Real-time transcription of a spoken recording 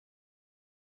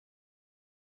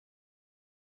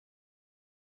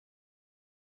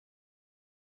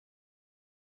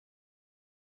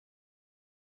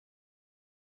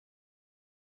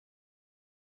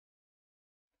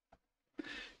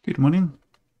Good morning.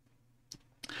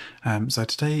 So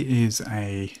today is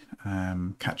a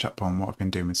catch up on what I've been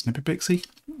doing with Snippet Pixie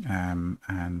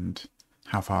and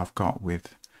how far I've got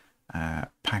with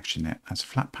packaging it as a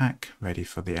Flatpack ready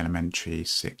for the Elementary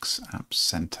 6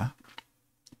 AppCenter.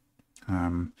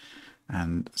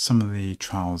 And some of the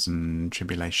trials and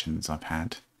tribulations I've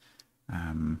had,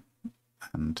 and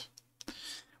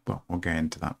well, we'll get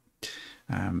into that.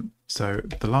 So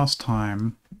the last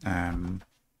time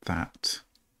that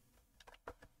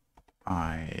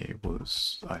I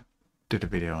did a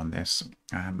video on this,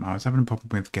 I was having a problem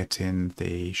with getting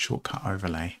the shortcut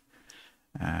overlay,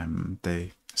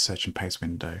 the search and paste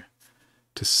window,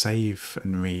 to save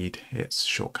and read its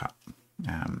shortcut.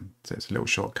 So it's a little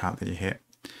shortcut that you hit,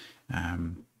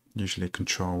 usually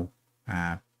Control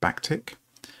backtick,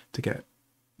 to get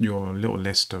your little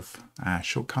list of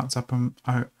shortcuts up and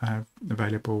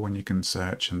available when you can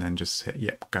search, and then just hit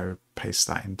yep, go paste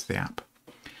that into the app.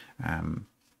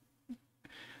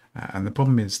 And the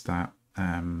problem is that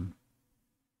I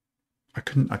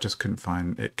just couldn't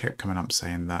find it. Kept coming up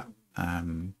saying that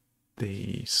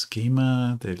the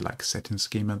schema, the setting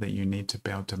schema that you need to be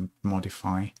able to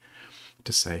modify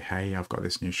to say, hey, I've got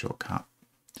this new shortcut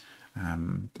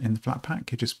in the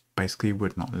Flatpack, it just basically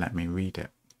would not let me read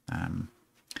it.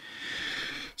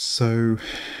 So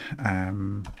I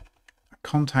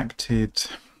contacted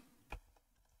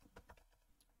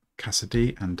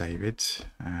Cassidy and David,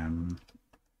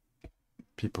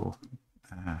 people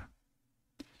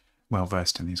well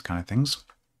versed in these kind of things,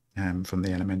 from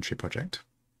the Elementary project,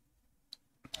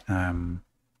 and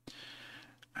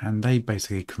they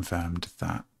basically confirmed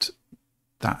that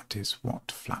that is what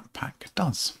Flatpack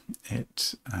does.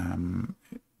 It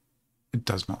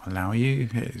does not allow you,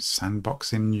 it is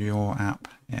sandboxing your app,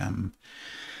 and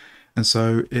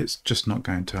so it's just not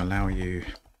going to allow you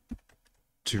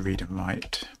to read and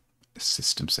write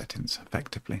system settings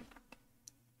effectively.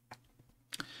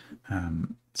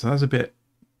 So that's a bit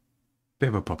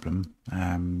of a problem,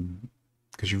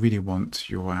 because you really want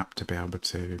your app to be able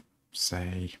to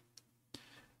say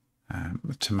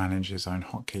to manage its own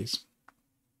hotkeys.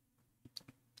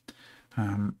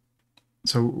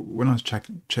 So when I was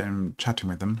chatting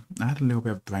with them, I had a little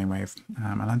bit of brainwave,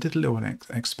 and I did a little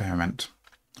experiment.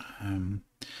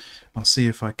 I'll see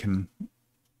if I can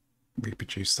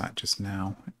reproduce that just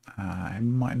now. It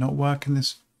might not work in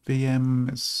this VM.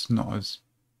 It's not as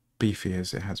beefy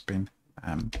as it has been.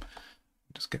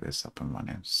 Just get this up and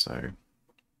running. So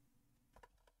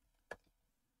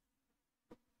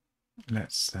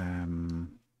let's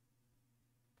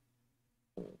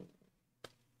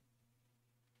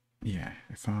yeah,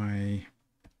 if I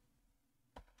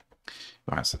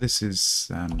right, so this is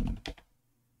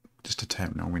just a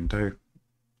terminal window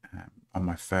on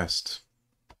my first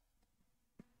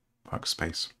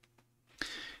workspace.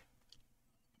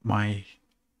 My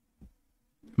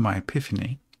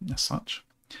epiphany as such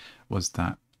was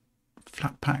that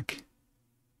Flatpack,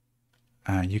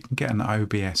 you can get an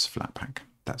OBS Flatpack.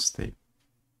 That's the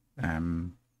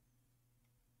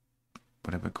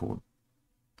whatever called.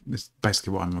 This is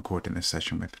basically what I'm recording this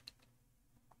session with.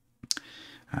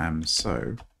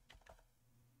 So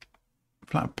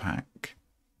Flatpack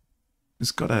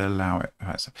has got to allow it.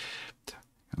 Right, so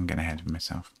I'm getting ahead of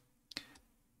myself.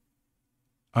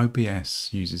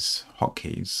 OBS uses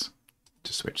hotkeys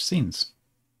to switch scenes.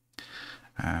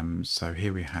 So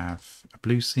here we have a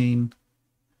blue scene,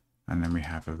 and then we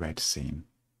have a red scene.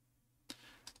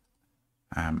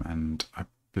 And I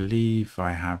believe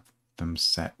I have them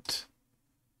set.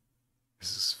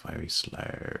 This is very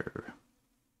slow.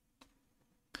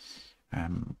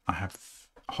 I have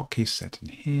hotkeys set in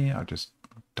here. I'll just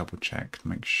double check,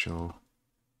 make sure.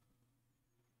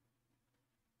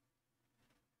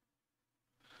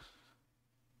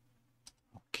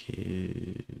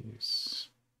 Hotkeys.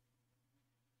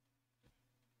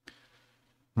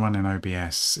 Running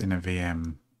OBS in a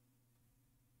VM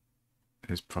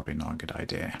is probably not a good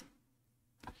idea.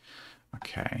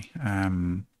 Okay.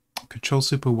 Control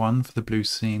Super 1 for the blue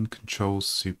scene, Control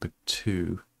Super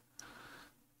 2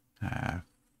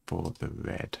 for the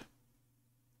red.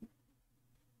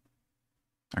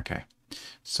 Okay,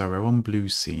 so we're on blue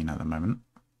scene at the moment.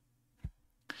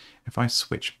 If I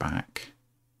switch back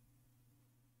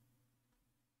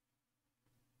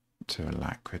to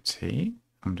Alacrity,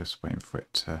 I'm just waiting for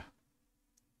it to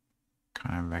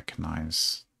kind of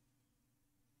recognize.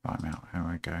 Right now, here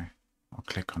we go. I'll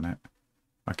click on it.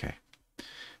 Okay.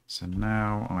 So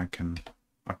now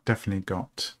I've definitely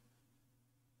got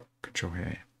control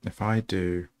here. If I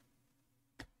do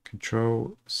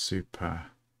Control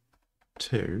Super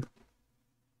 2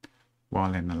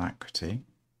 while in Alacrity,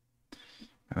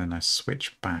 and then I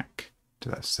switch back to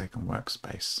that second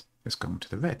workspace, it's gone to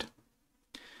the red.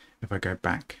 If I go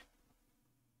back,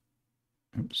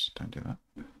 oops, don't do that.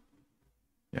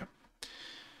 Yep.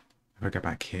 If I go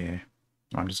back here,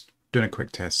 I'm just doing a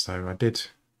quick test. So I did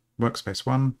workspace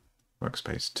 1,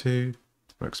 workspace 2,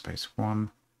 workspace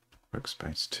 1,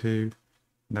 workspace 2.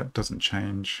 That doesn't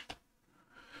change.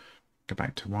 Go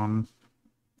back to 1.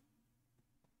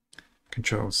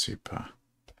 Control Super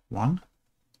 1.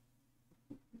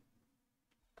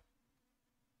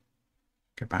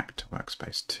 Go back to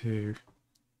workspace 2.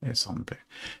 It's on blue.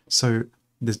 So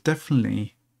there's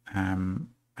definitely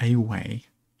a way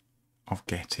of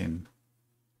getting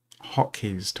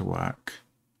hotkeys to work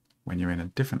when you're in a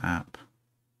different app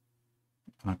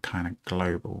on a kind of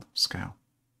global scale,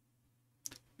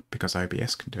 because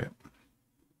OBS can do it.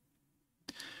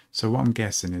 So what I'm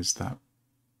guessing is that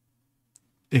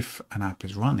if an app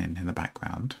is running in the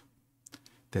background,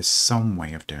 there's some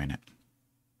way of doing it.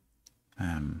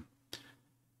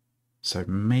 So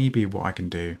maybe what I can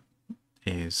do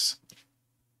is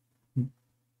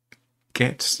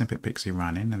get Snippet Pixie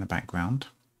running in the background,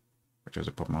 which was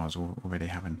a problem I was already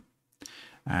having,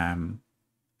 and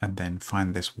then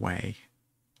find this way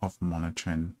of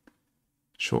monitoring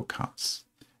shortcuts,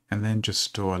 and then just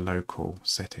store a local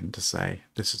setting to say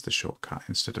this is the shortcut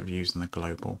instead of using the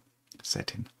global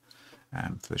setting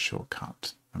for the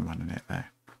shortcut and running it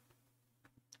there.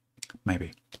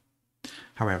 Maybe.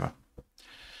 However,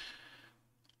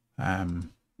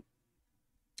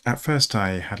 at first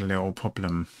I had a little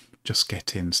problem just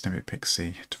getting Snippet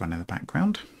Pixie to run in the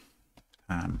background,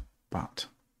 but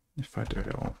if I do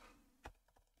it all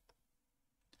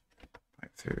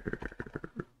right through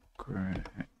grep,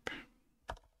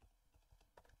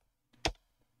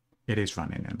 it is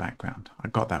running in the background. I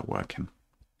got that working.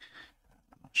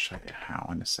 I'll show you how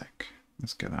in a sec.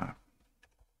 Let's get that.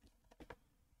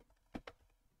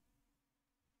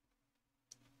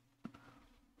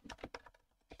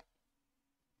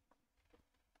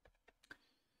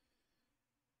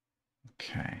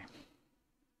 Okay.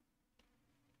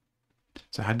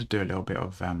 So I had to do a little bit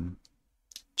of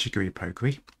chicory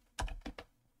pokery.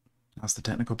 That's the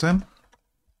technical term.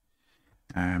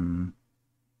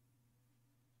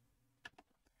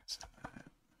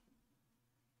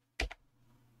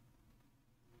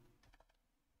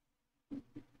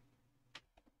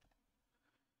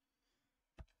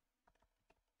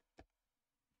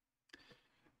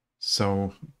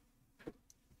 So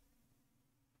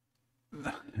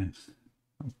that's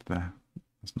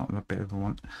not the bit of a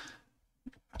one.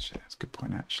 Actually, that's a good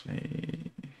point.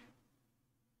 Actually,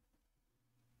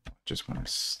 I just want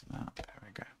to snap. There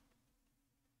we go.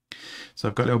 So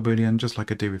I've got a little boolean just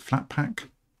like I do with Flatpack.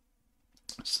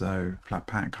 So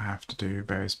Flatpack, I have to do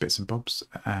various bits and bobs.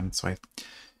 So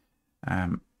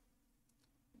on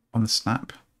the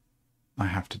snap, I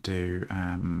have to do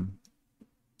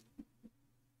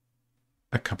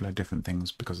a couple of different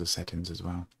things because of settings as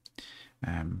well.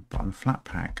 But on the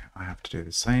Flatpack, I have to do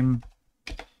the same.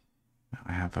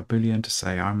 I have a boolean to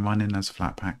say I'm running as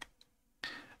Flatpack,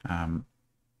 and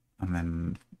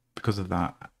then because of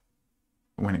that,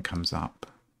 when it comes up,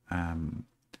 I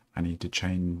need to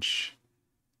change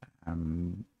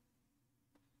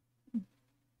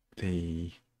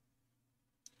the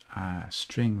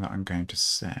string that I'm going to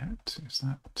set. Is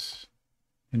that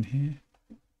in here?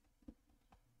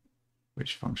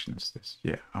 Which function is this?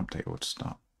 Yeah, update auto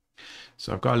start.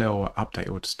 So I've got a little update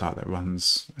auto start that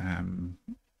runs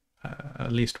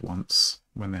at least once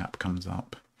when the app comes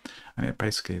up, and it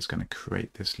basically is going to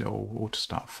create this little auto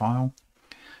start file.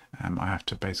 I have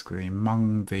to basically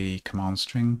mung the command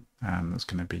string that's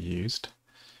going to be used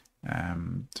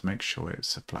to make sure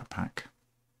it's a Flatpack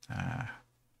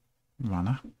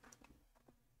runner.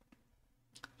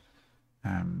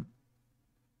 And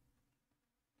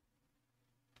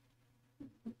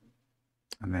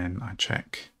then I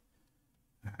check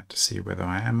to see whether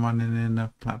I am running in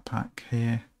a Flatpack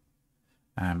here.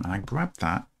 And I grab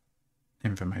that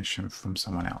information from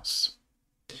someone else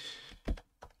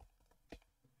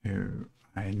who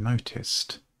I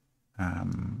noticed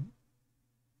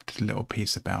did a little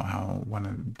piece about how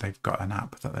they've got an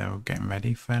app that they were getting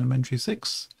ready for Elementary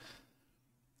 6.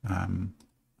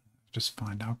 Just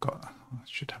find out, I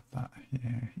should have that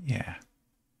here. Yeah.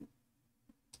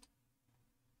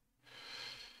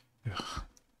 Ugh.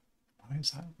 Why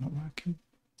is that not working?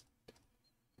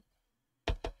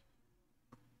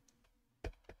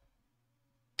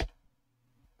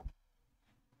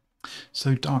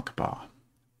 So Dark Bar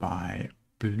by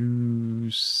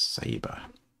Blue Saber.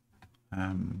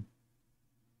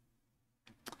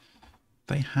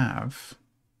 They have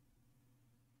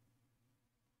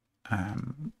I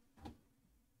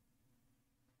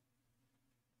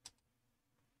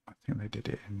think they did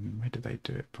it in, where did they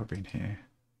do it? Probably in here.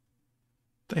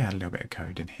 They had a little bit of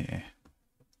code in here.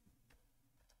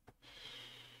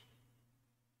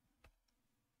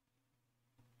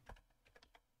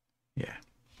 Yeah.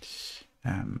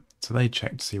 So they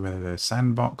checked to see whether they're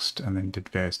sandboxed and then did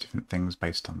various different things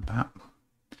based on that.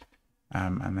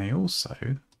 And they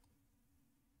also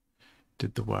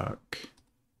did the work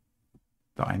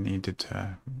that I needed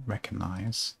to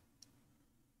recognize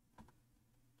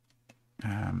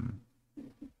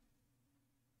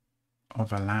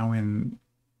of allowing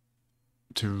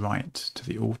to write to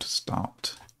the auto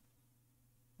start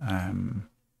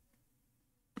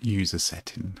user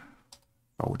setting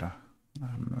folder.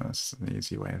 That's an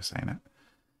easy way of saying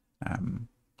it,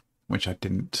 which I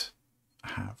didn't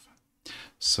have.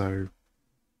 So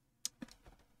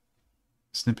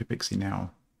Snippet Pixie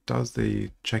now does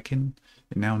the check-in.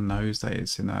 It now knows that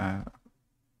it's in a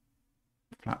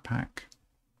Flatpack.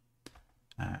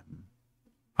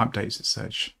 Updates its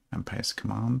search and paste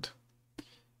command.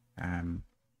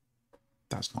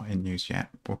 That's not in use yet.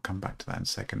 We'll come back to that in a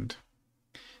second.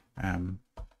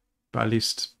 But at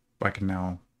least I can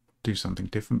now do something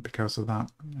different because of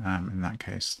that. In that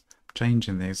case,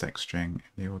 changing the exec string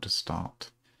in the order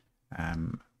start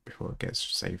before it gets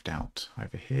saved out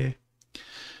over here.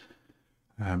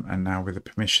 And now with the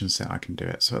permission set, I can do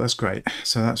it. So that's great.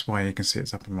 So that's why you can see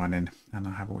it's up and running and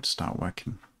I have auto start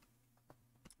working.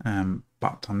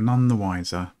 But I'm none the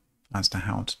wiser as to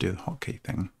how to do the hotkey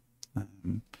thing.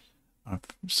 I've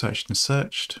searched and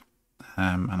searched,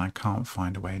 and I can't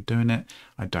find a way of doing it.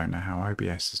 I don't know how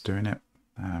OBS is doing it.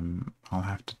 I'll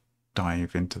have to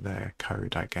dive into their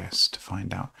code, I guess, to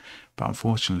find out. But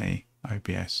unfortunately,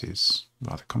 OBS is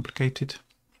rather complicated,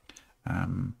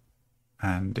 and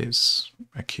it's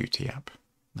a Qt app.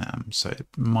 So it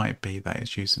might be that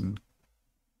it's using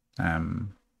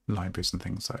libraries and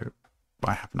things that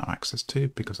I have no access to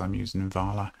because I'm using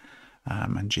Vala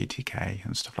and GTK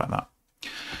and stuff like that.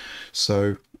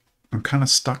 So I'm kind of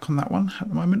stuck on that one at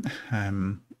the moment.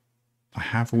 I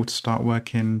have auto start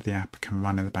working, the app can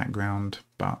run in the background,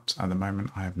 but at the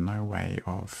moment I have no way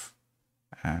of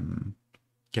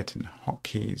getting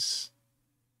hotkeys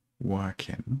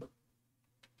working.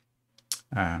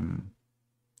 Kinda,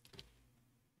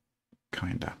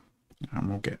 and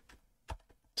we'll get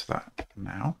to that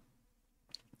now.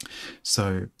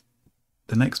 So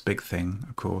the next big thing,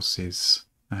 of course, is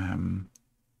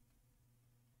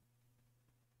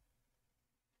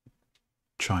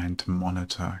trying to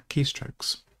monitor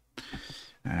keystrokes.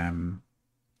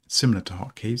 Similar to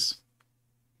hotkeys,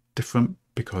 different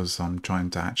because I'm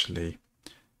trying to actually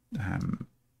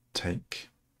take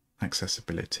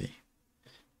accessibility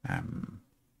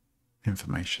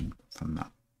information from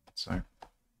that. So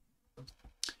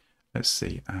let's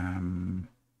see.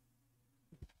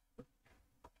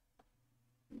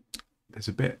 There's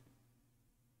a bit,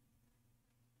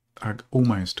 I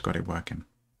almost got it working.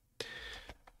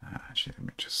 Actually, let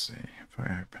me just see if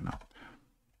I open up.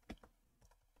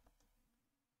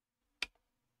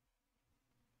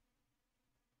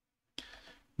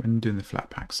 When doing the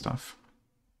Flatpack stuff,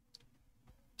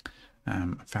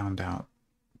 I found out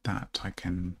that I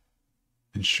can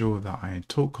ensure that I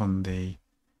talk on the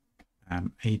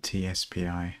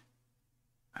ATSPI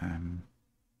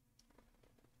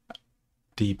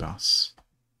dbus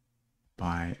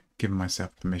by giving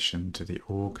myself permission to the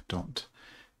org.ali,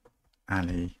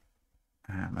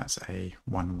 that's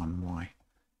A11Y,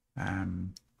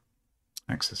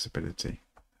 accessibility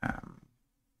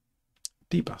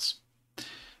dbus,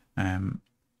 and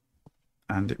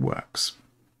it works,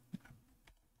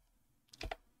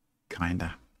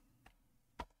 kinda.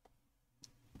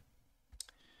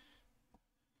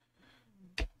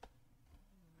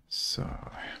 So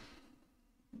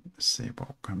let's see,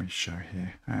 what can we show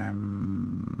here?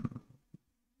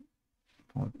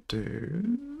 I'll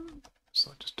do, so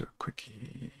I'll just do a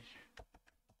quickie.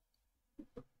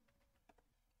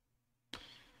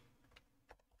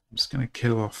 I'm just going to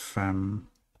kill off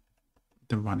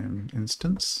the running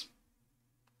instance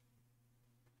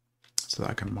so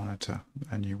that I can monitor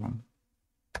a new one.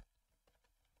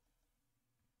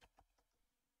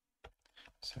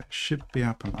 So it should be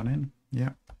up and running.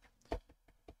 Yep.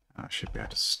 I should be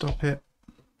able to stop it.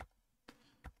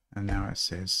 And now it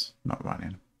says not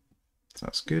running. So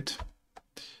that's good.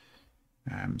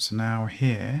 So now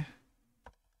here,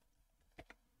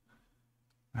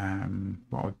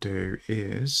 what I'll do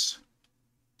is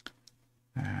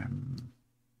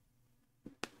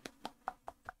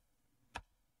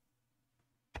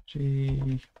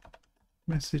G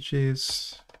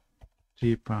messages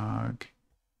debug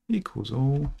equals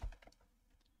all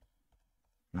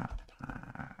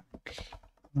Flatpack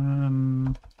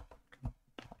and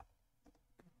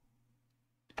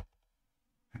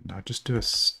I'll just do a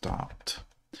start.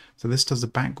 So this does a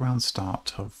background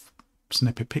start of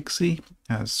Snippet Pixie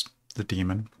as the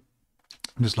daemon,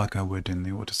 just like I would in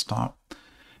the auto start.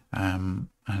 And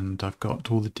I've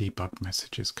got all the debug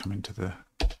messages coming to the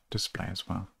display as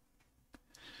well.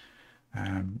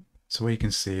 So what you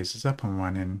can see is it's up and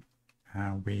running.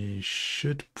 We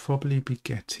should probably be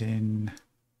getting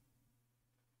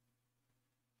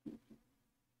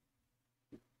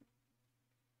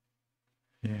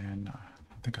no,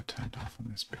 I think I turned off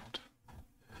on this build.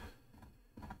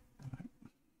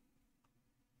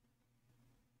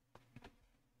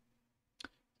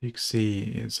 You can see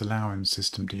it's allowing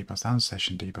system debus and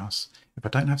session debus. If I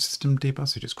don't have system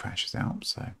debus, it just crashes out,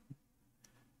 so I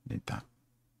need that.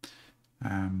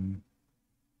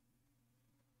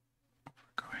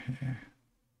 Go here.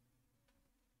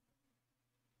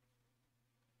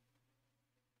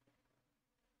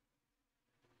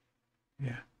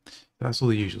 Yeah, that's all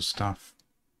the usual stuff.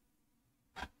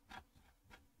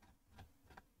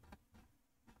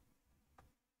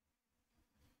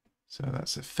 So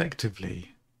that's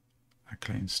effectively a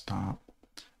clean start.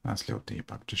 That's a little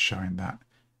debug just showing that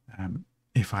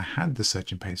if I had the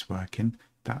search and paste working,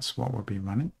 that's what would be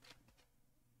running.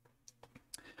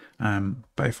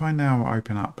 But if I now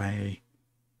open up a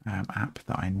app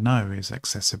that I know is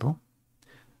accessible,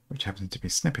 which happens to be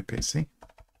Snippet Pixie,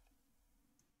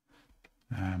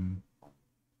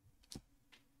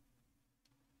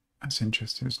 that's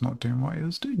interesting. It's not doing what it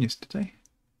was doing yesterday.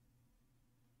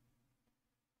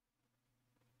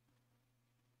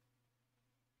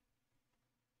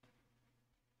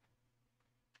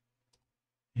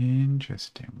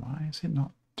 Interesting. Why is it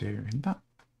not doing that?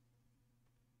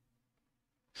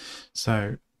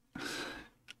 So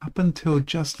up until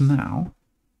just now,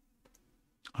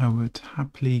 I would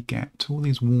happily get all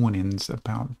these warnings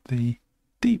about the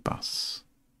debus.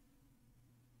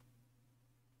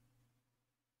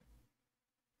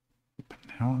 But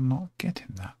now I'm not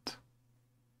getting that.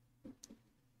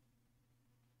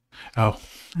 Oh,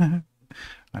 I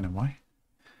know why.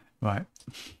 Right.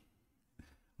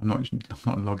 I'm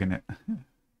not logging it.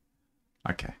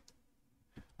 Okay.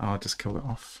 I'll just kill it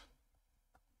off.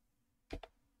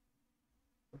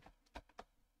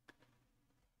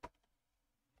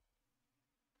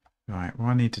 Right, what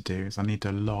I need to do is I need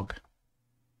to log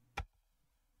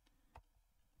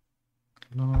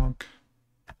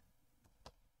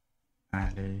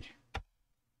Ali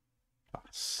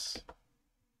bus.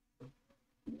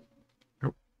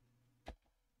 Oh.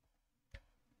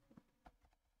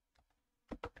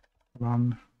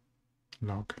 Run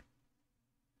log,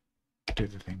 do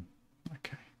the thing.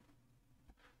 Okay.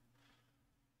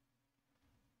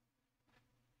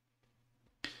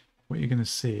 What you're going to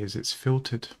see is it's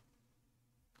filtered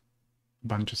a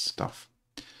bunch of stuff.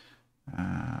 If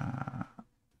I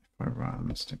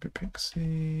run Snippet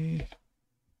Pixie,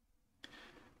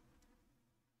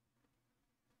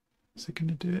 is it going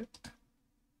to do it?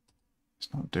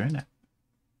 It's not doing it.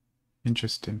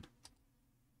 Interesting.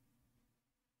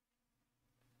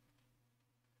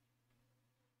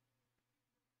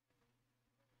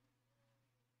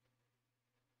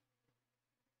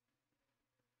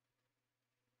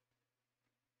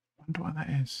 Wonder what that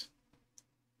is.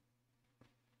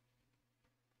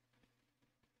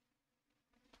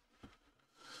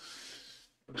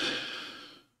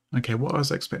 Okay, what I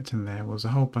was expecting there was a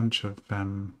whole bunch of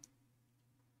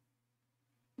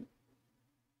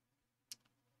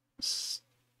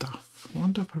stuff. I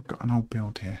wonder if I've got an old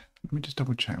build here. Let me just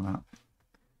double check that.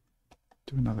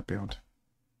 Do another build.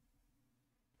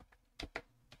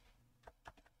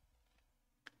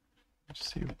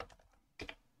 Let's see.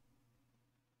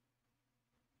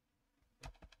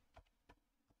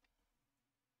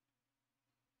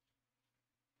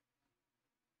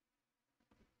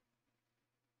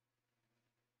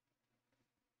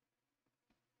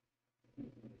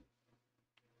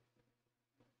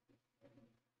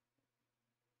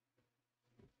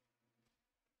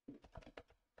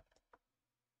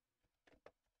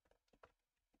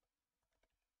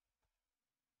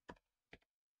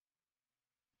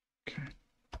 Okay.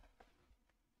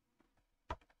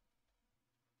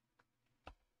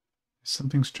 There's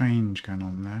something strange going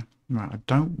on there. Right, I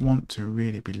don't want to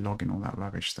really be logging all that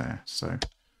rubbish there. So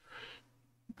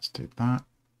let's do that.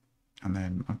 And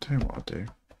then I'll tell you what I'll do.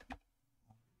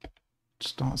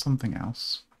 Start something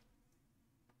else.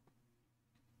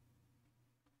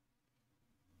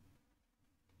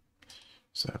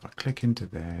 So if I click into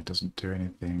there, it doesn't do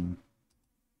anything.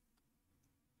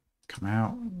 Come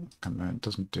out, it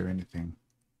doesn't do anything.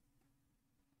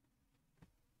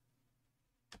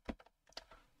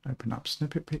 Open up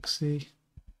Snippet Pixie.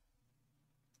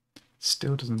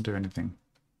 Still doesn't do anything.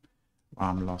 Well,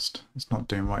 I'm lost. It's not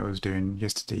doing what it was doing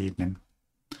yesterday evening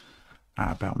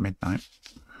at about midnight.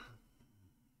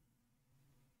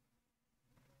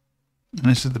 And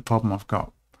this is the problem I've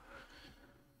got.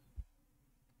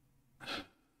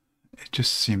 It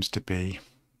just seems to be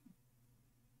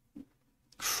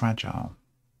fragile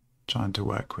trying to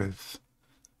work with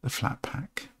the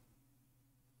Flatpack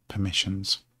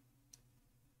permissions.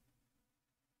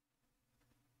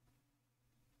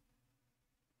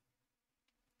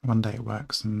 One day it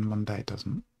works and one day it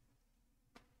doesn't.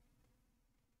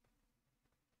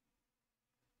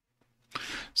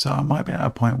 So I might be at a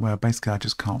point where basically I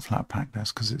just can't Flatpack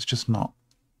this because it's just not.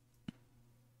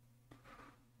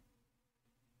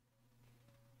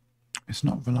 It's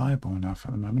not reliable enough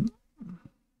at the moment.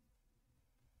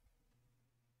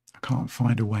 I can't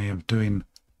find a way of doing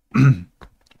the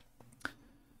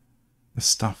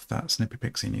stuff that Snippet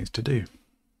Pixie needs to do.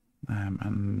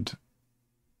 And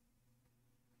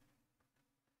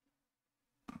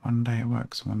one day it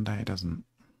works, one day it doesn't.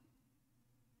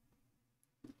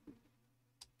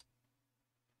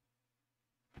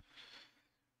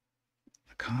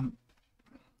 I can't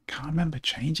remember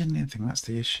changing anything. That's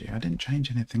the issue. I didn't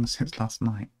change anything since last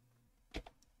night.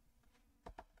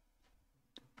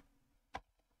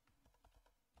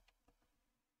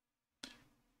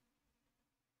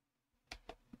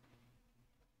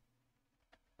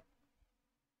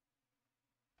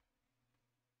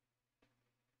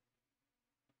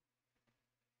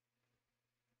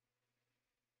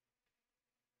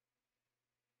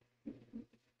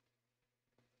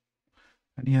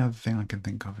 Any other thing I can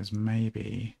think of is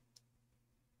maybe,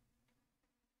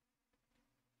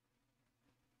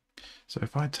 so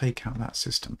if I take out that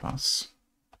system bus,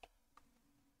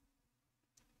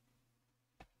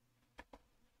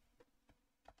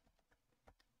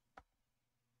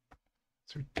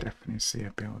 so we definitely see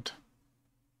a build.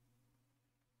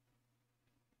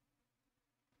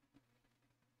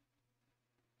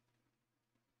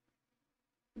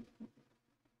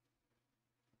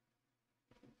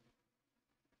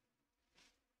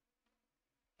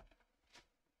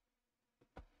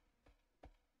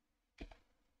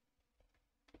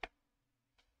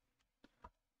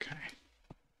 Okay.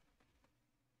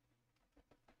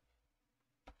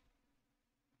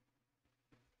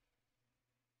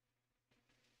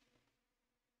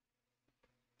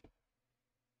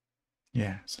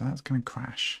 Yeah, so that's going to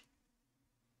crash.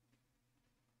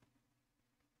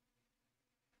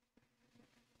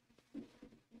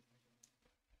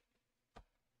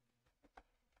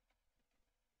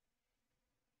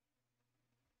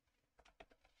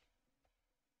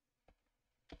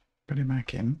 Put it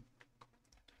back in.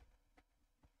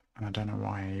 And I don't know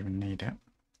why I even need it.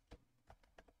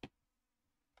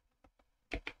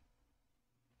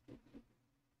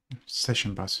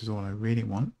 Session bus is all I really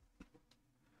want.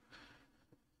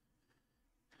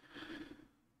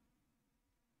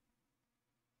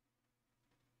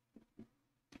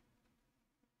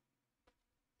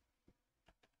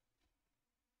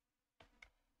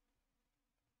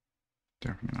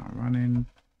 Definitely not running.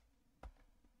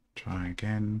 Try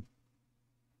again.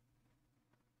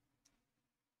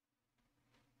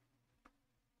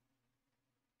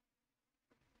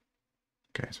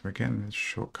 Okay, so we're getting this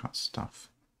shortcut stuff.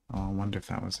 Oh, I wonder if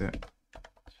that was it.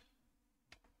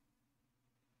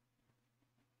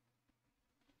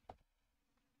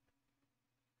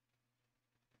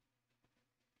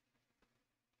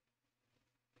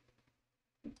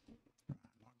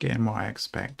 Not getting what I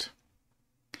expect.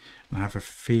 And I have a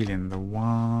feeling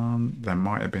there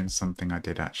might have been something I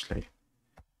did actually.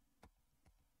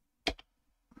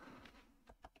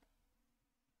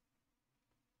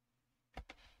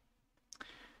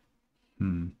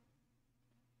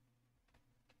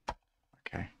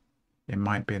 Okay. It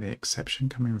might be the exception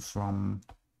coming from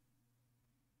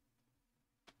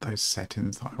those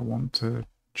settings that I want to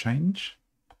change.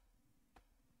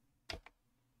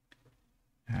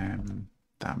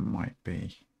 That might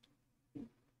be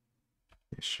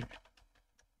the issue.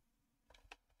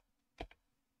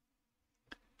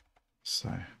 So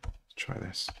let's try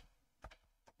this.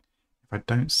 If I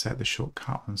don't set the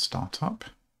shortcut on startup,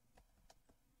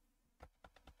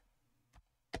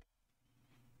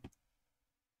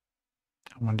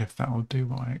 I wonder if that will do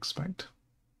what I expect.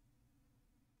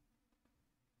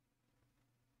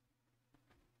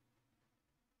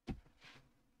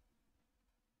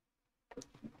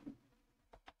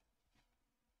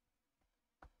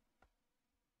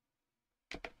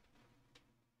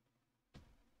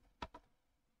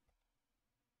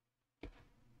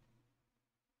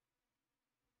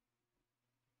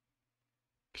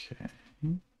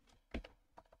 No.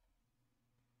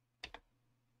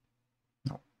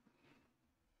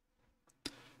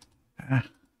 Ah.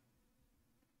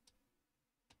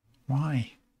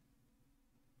 Why?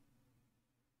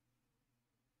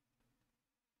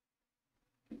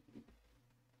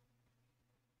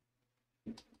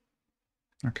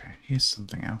 Okay, here's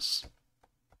something else.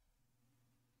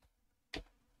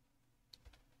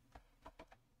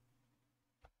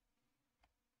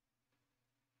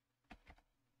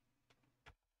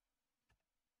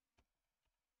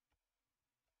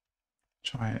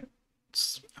 Try it.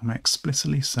 I'm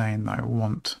explicitly saying that I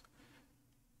want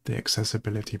the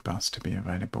accessibility bus to be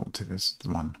available to this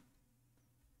one.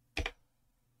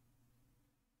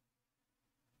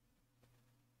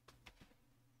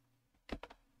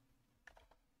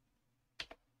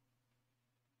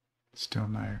 Still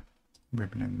no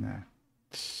ribbon in there.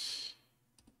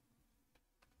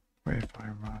 What if I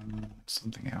run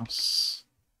something else?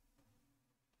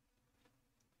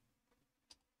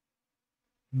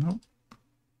 Nope.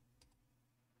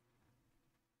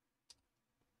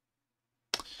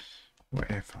 What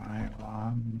if I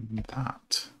run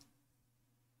that?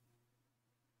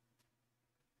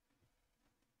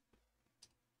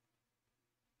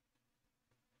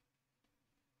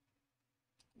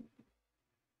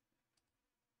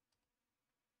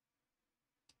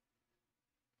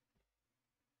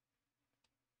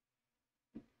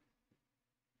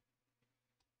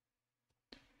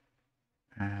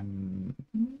 And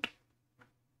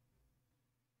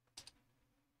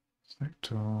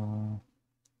select all.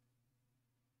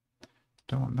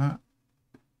 Don't want that.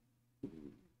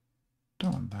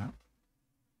 Don't want that.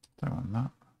 Don't want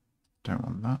that. Don't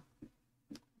want that.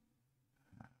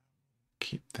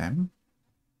 Keep them.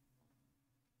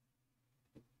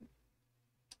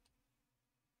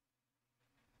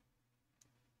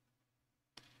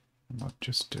 And I'll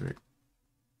just do it.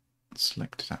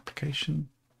 Selected application.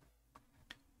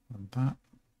 On that.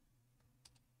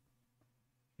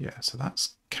 Yeah, so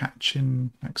that's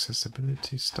catching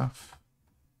accessibility stuff.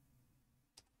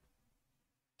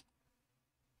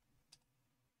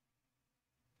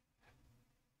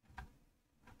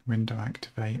 Window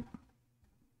activate.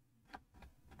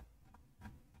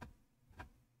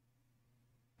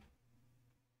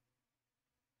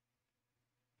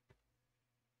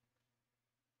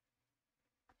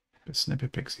 But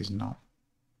Snippet Pixie's not.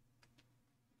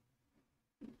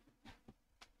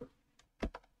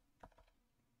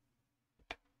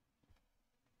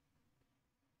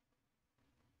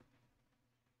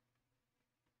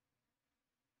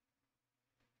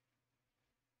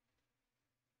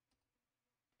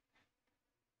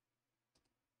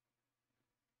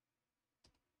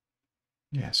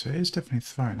 Yeah, so it is definitely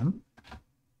throwing them.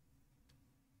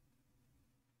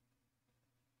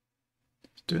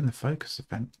 It's doing the focus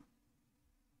event,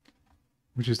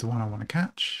 which is the one I want to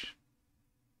catch.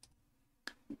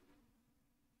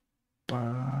 But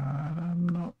I'm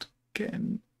not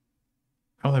getting...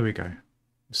 Oh, there we go.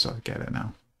 We started to get it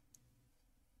now.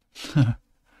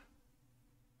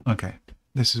 Okay,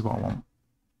 this is what I want.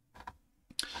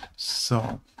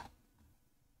 So,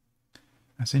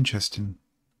 that's interesting.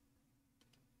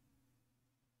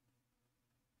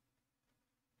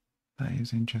 That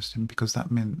is interesting because that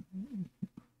meant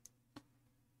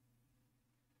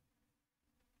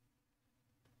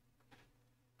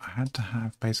I had to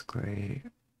have basically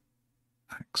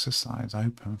exercise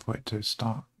open for it to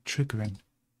start triggering.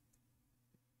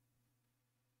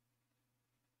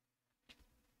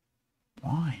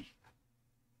 Why?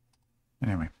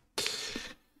 Anyway,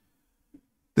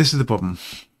 this is the problem.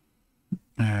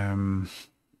 I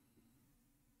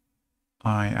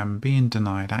am being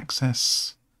denied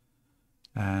access.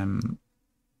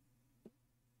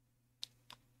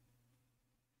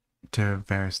 To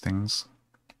various things.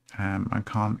 I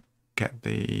can't get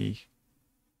the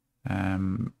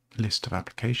list of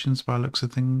applications by the looks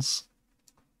of things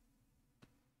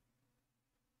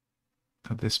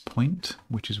at this point,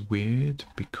 which is weird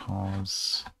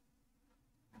because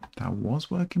that was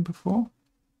working before.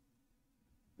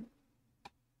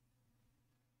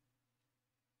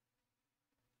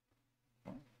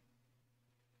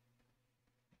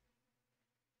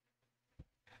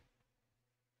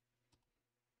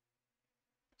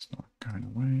 It's not going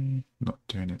away, not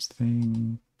doing its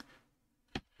thing.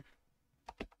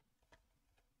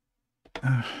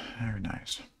 Who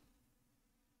knows?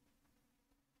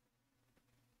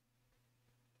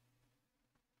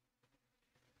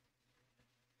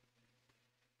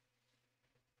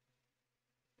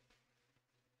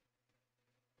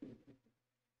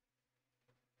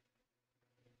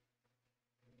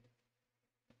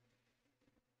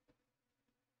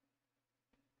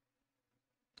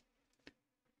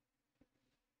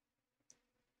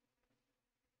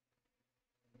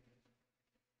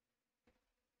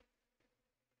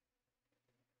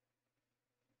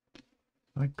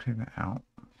 I clear that out,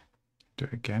 do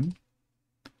it again.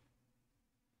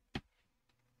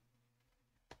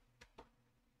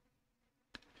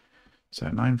 So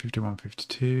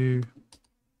 951.52,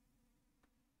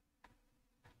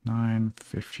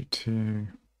 952.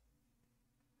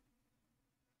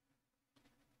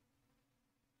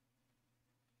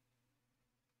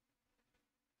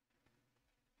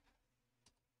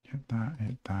 Hit that,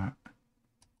 hit that.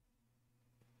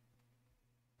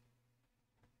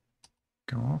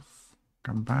 Go off,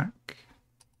 come back.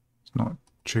 It's not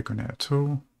triggering it at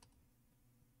all.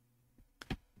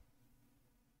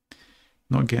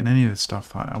 Not getting any of the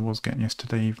stuff that I was getting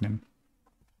yesterday evening.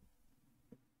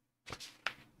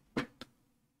 Why?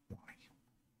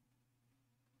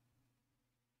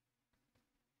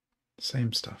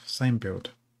 Same stuff, same build.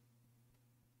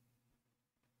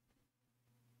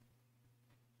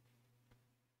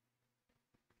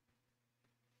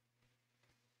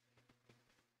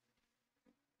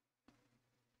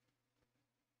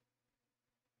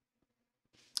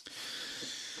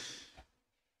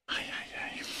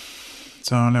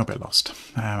 So I'm a little bit lost,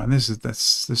 and this is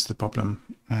the problem.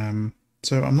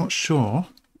 So I'm not sure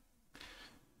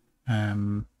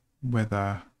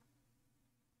whether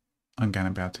I'm going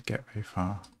to be able to get very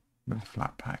far with the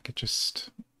Flatpack. It just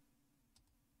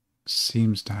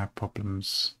seems to have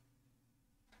problems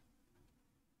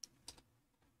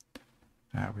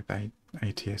with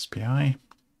ATSPI.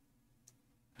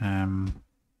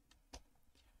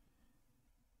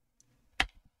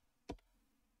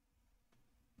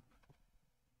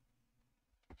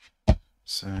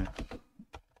 So I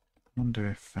wonder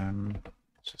if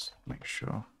just make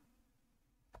sure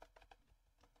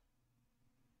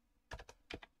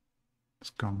it's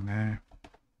gone there.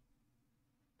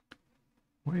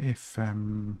 What if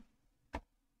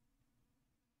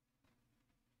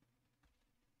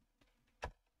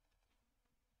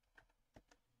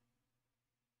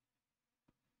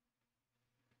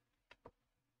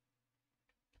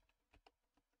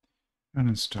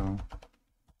uninstall?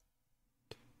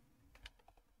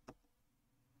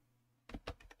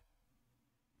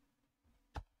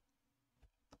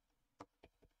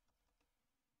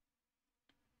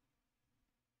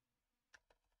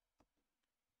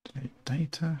 Delete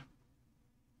data.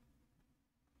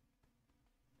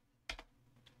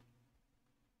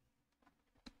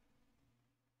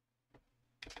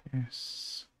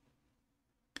 Yes.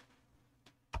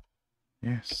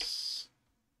 Yes.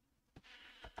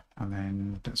 And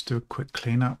then let's do a quick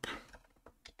cleanup.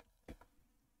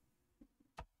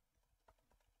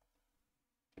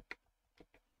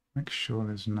 Make sure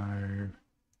there's no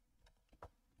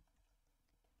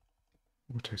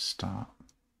auto start.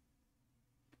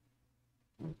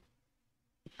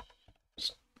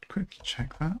 Just quickly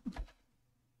check that.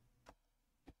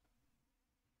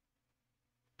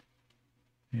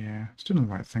 Yeah, it's doing the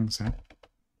right things there.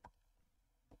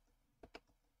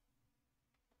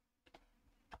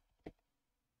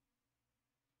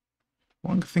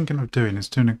 What I'm thinking of doing is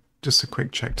doing just a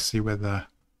quick check to see whether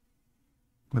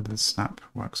the snap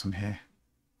works on here.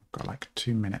 I've got like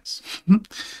 2 minutes.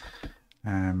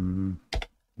 Then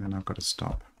I've got to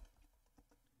stop.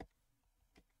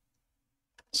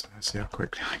 So let's see how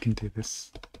quickly I can do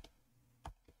this.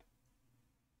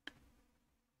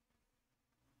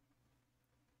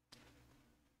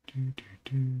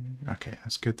 Okay,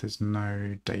 that's good. There's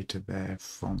no data there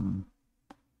from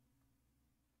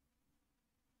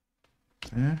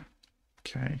there.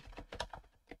 Okay.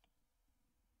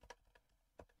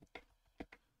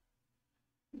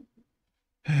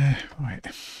 Right.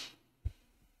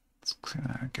 Let's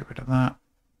get rid of that.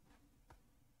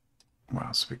 What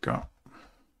else have we got?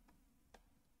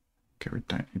 Okay, we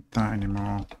don't need that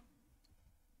anymore.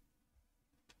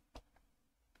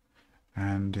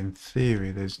 And in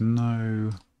theory, there's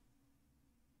no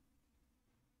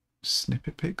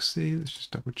snippet Pixie. Let's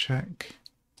just double check.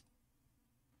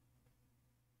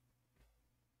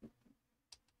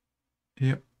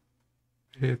 Yep,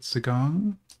 it's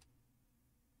gone.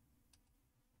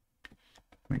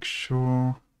 Make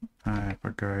sure if I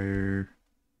go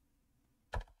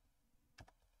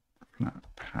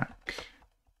Flatpack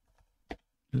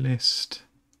list,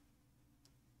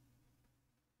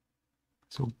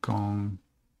 it's all gone.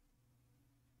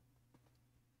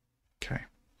 Okay.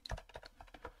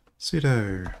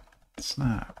 Sudo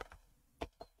snap.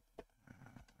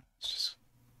 Let's just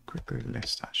quickly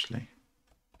list actually.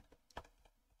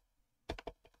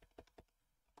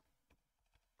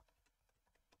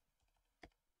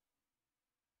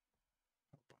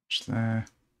 There,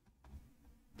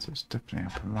 so it's definitely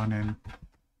up and running.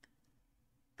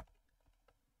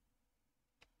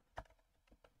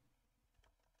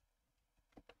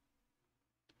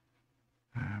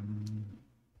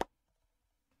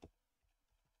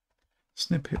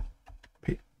 Snippet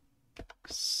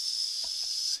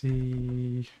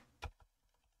Pixie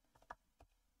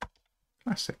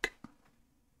Classic.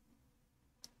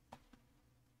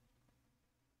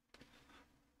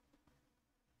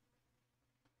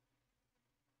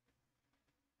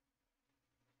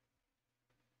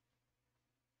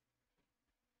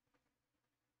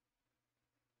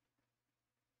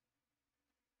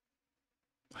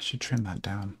 I should trim that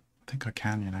down. I think I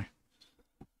can, you know.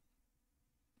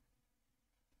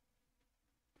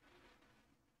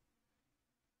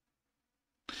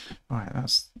 Right,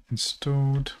 that's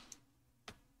installed.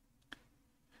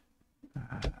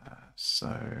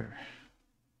 So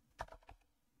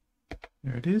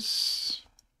there it is.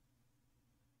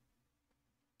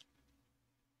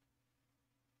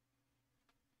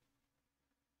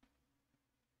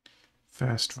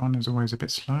 First run is always a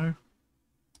bit slow.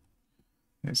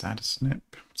 Let's add a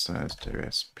snip. So let's do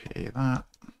SP that. And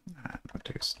we'll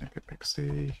do Snippet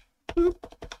Pixie. Boop.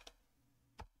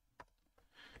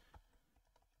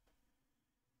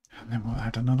 And then we'll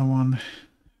add another one.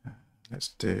 Let's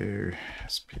do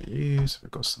SPU. So we've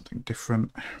got something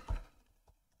different.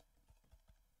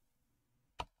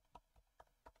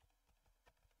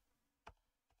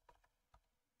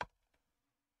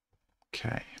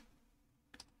 Okay.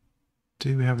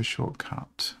 Do we have a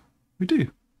shortcut? We do.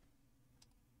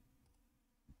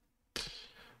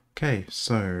 Okay,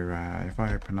 so if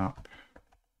I open up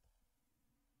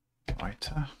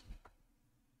Writer,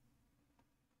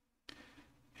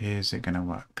 is it going to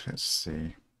work? Let's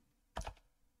see.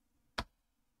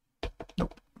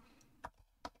 Nope.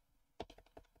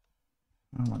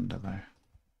 I wonder though.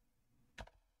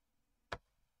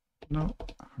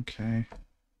 Nope. Okay.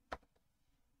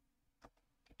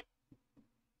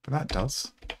 But that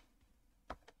does.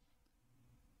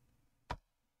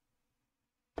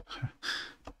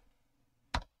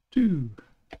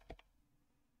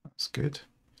 That's good.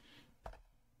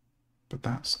 But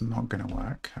that's not going to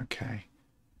work. Okay.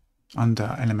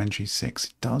 Under elementary 6,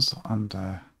 it does.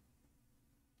 Under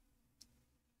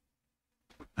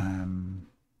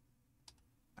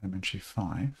elementary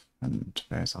 5 and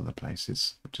various other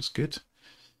places, which is good.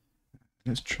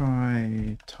 Let's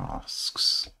try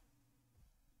tasks.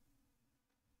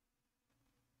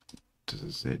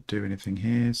 Does it do anything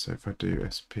here? So if I do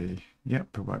SP,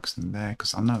 yep, it works in there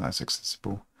because I know that's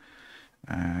accessible.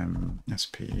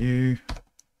 SPU,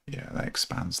 yeah, that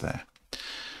expands there.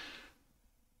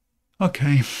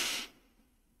 Okay.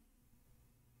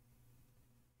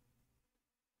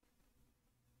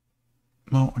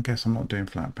 Well, I guess I'm not doing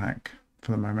Flatpack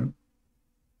for the moment.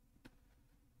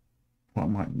 What I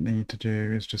might need to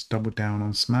do is just double down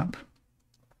on SMAP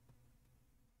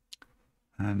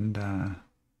and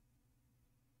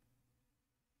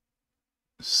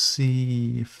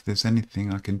see if there's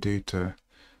anything I can do to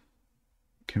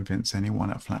convince anyone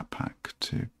at Flatpack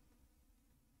to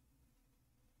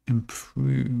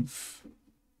improve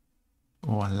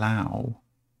or allow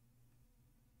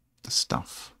the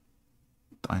stuff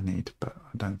that I need, but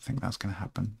I don't think that's going to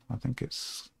happen. I think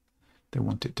they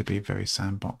want it to be very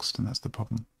sandboxed, and that's the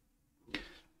problem.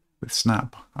 With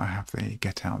Snap, I have the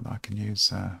get out that I can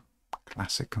use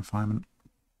classic confinement.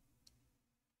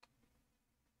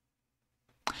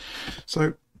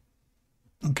 So,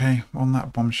 okay, on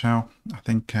that bombshell, I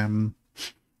think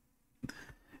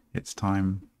it's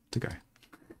time to go.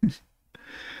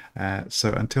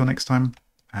 So until next time,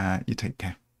 you take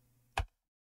care.